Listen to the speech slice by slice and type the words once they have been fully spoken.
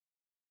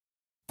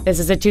This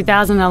is a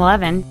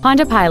 2011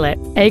 Honda Pilot,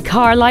 a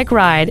car-like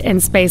ride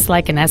and space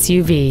like an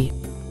SUV.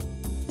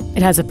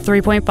 It has a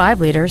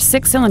 3.5-liter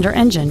six-cylinder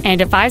engine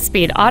and a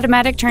 5-speed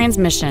automatic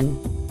transmission.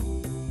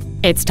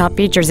 Its top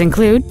features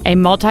include a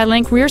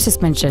multi-link rear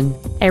suspension,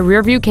 a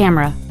rear-view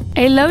camera,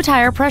 a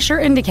low-tire pressure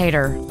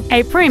indicator,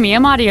 a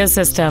premium audio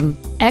system,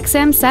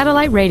 XM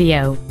satellite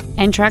radio,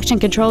 and traction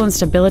control and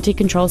stability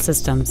control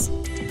systems.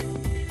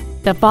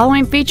 The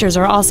following features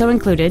are also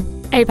included: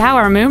 a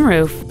power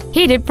moonroof,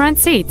 heated front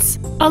seats,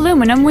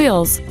 aluminum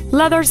wheels,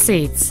 leather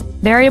seats,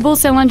 variable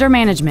cylinder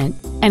management,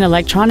 an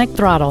electronic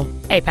throttle,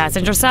 a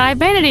passenger side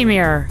vanity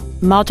mirror,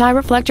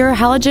 multi-reflector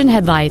halogen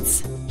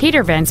headlights,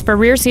 heater vents for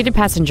rear-seated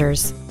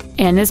passengers,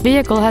 and this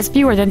vehicle has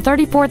fewer than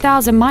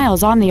 34,000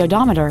 miles on the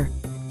odometer.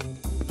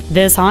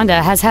 This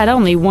Honda has had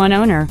only one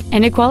owner,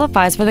 and it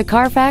qualifies for the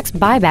Carfax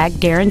buyback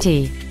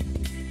guarantee.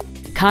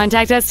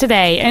 Contact us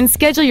today and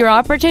schedule your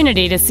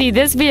opportunity to see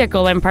this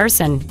vehicle in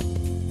person.